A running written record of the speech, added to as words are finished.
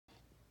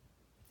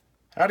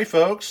Howdy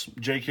folks,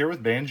 Jake here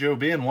with Banjo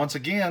Ben once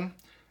again.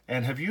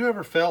 And have you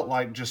ever felt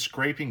like just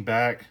scraping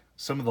back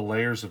some of the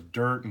layers of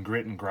dirt and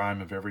grit and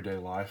grime of everyday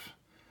life?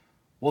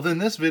 Well, then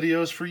this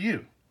video is for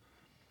you.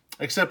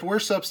 Except we're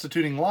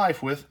substituting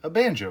life with a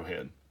banjo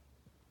head.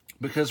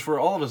 Because for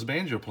all of us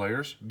banjo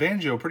players,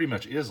 banjo pretty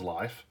much is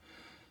life.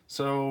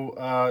 So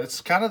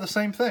it's kind of the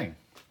same thing.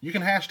 You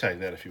can hashtag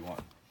that if you want.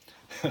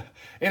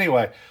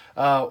 Anyway,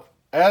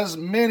 as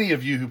many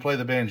of you who play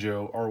the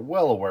banjo are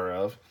well aware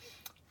of,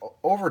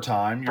 over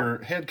time, your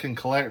head can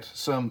collect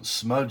some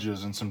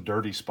smudges and some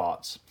dirty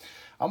spots.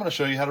 I'm going to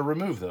show you how to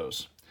remove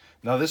those.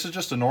 Now, this is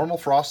just a normal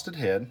frosted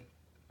head,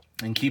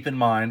 and keep in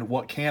mind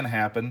what can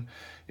happen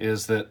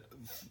is that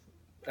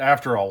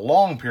after a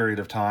long period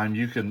of time,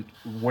 you can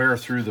wear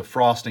through the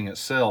frosting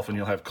itself and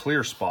you'll have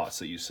clear spots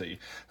that you see.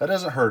 That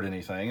doesn't hurt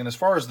anything, and as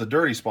far as the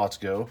dirty spots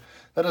go,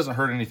 that doesn't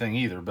hurt anything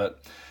either,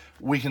 but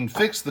we can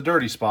fix the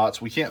dirty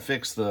spots. We can't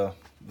fix the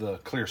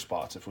clear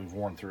spots if we've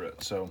worn through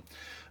it. So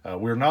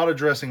we're not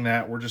addressing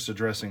that. We're just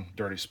addressing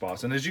dirty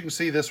spots. And as you can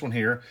see, this one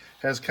here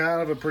has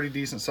kind of a pretty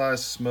decent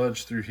sized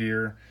smudge through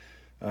here.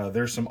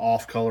 There's some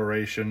off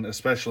coloration,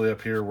 especially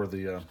up here where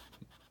the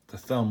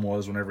thumb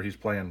was whenever he's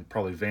playing,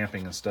 probably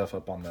vamping and stuff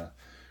up on the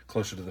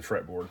closer to the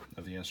fretboard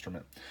of the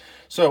instrument.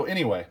 So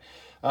anyway,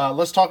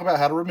 let's talk about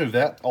how to remove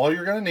that. All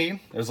you're going to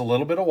need is a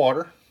little bit of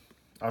water.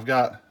 I've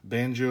got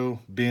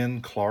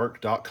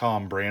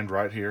banjobenclark.com brand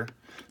right here.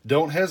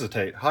 Don't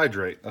hesitate,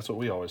 hydrate. That's what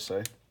we always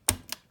say.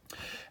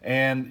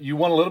 And you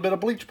want a little bit of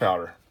bleach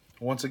powder.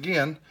 Once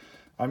again,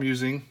 I'm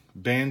using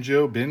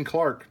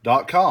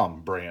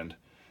banjobenclark.com brand.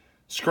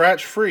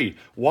 Scratch free.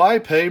 Why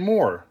pay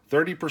more?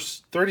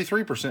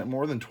 33%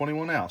 more than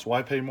 21 ounce.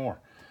 Why pay more?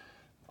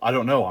 I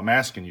don't know. I'm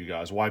asking you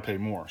guys, why pay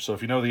more? So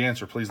if you know the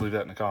answer, please leave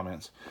that in the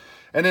comments.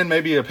 And then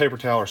maybe a paper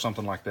towel or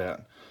something like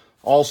that.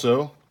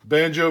 Also,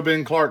 Banjo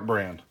Ben Clark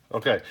brand.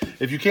 Okay,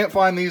 if you can't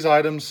find these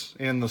items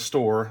in the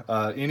store,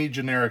 any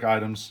generic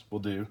items will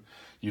do.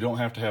 You don't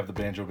have to have the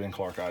Banjo Ben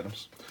Clark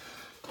items.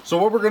 So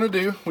what we're going to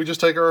do, we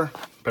just take our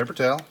paper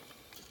towel.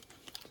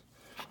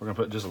 We're going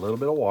to put just a little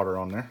bit of water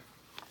on there.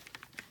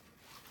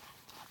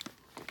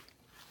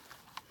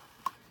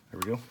 There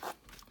we go.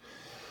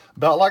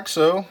 About like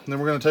so. And then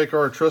we're going to take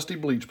our trusty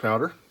bleach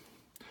powder.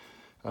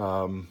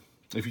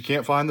 If you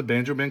can't find the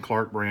Banjo Ben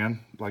Clark brand,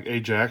 like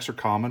Ajax or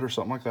Comet or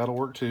something like that will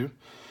work too.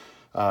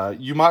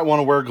 You might want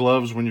to wear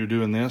gloves when you're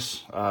doing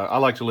this. I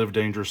like to live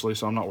dangerously,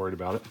 so I'm not worried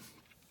about it.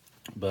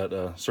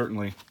 But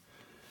certainly,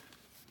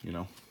 you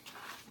know,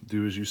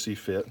 do as you see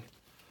fit.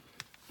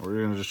 We're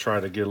going to just try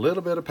to get a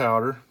little bit of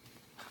powder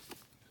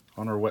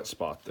on our wet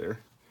spot there.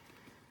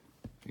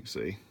 You can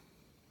see.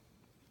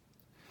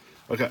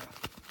 Okay.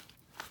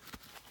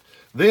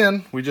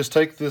 Then we just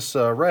take this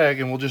rag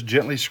and we'll just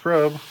gently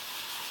scrub,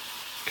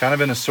 kind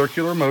of in a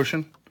circular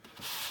motion,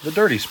 the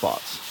dirty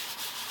spots.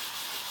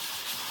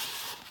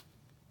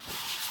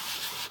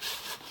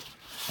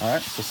 All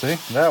right, so see,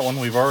 that one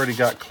we've already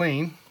got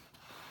clean.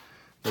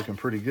 Looking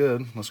pretty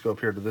good. Let's go up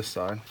here to this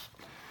side.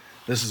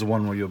 This is the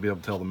one where you'll be able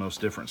to tell the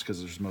most difference because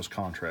there's the most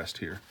contrast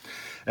here.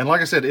 And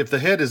like I said, if the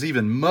head is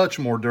even much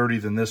more dirty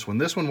than this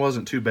one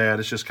wasn't too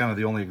bad. It's just kind of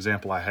the only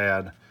example I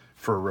had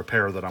for a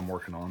repair that I'm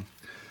working on.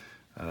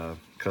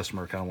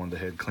 Customer kind of wanted the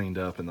head cleaned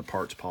up and the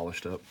parts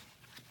polished up.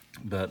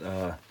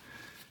 But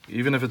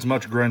even if it's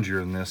much grungier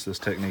than this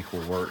technique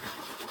will work.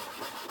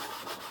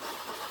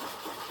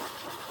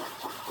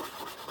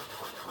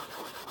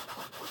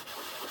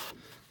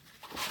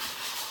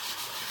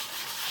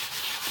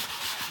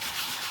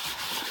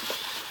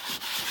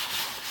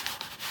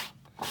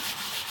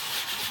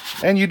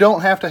 And you don't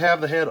have to have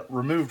the head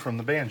removed from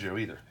the banjo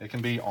either. It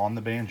can be on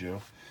the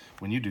banjo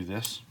when you do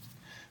this,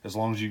 as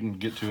long as you can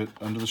get to it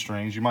under the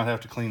strings. You might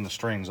have to clean the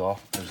strings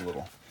off. There's a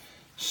little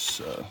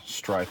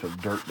stripe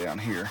of dirt down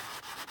here.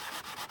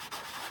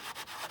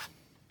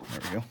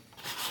 There we go.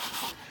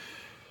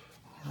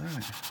 All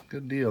right,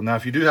 good deal. Now,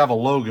 if you do have a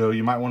logo,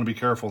 you might want to be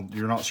careful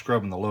you're not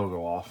scrubbing the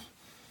logo off.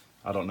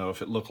 I don't know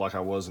if it looked like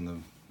I was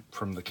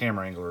from the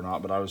camera angle or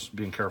not, but I was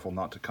being careful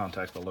not to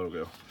contact the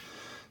logo.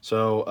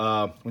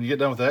 So when you get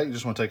done with that, you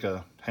just want to take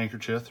a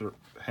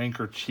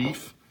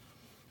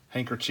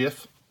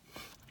handkerchief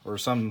or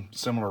some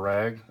similar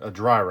rag, a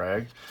dry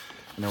rag,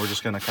 and then we're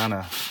just going to kind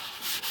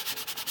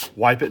of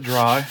wipe it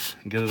dry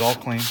and get it all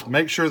clean.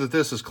 Make sure that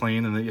this is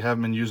clean and that you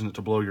haven't been using it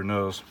to blow your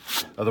nose.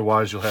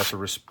 Otherwise, you'll have to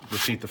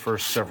repeat the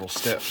first several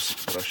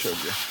steps that I showed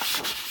you.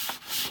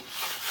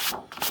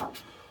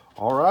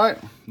 All right,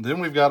 then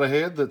we've got a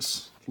head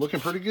that's looking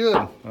pretty good.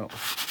 Oh,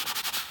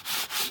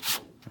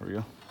 there we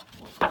go.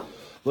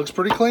 Looks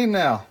pretty clean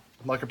now,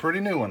 like a pretty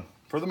new one,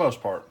 for the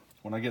most part.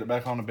 When I get it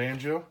back on the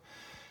banjo,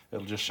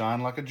 it'll just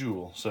shine like a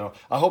jewel. So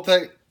I hope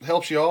that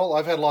helps you all.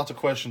 I've had lots of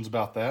questions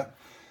about that.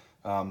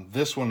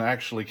 This one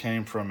actually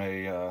came from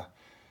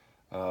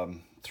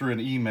through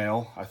an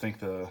email. I think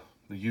the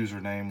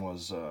username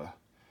was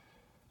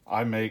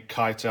I make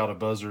kites out of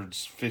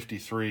buzzards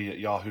 53 at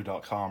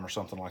yahoo.com or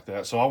something like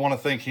that. So I want to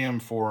thank him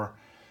for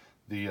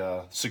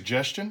the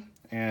suggestion,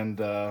 and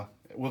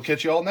we'll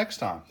catch you all next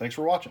time. Thanks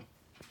for watching.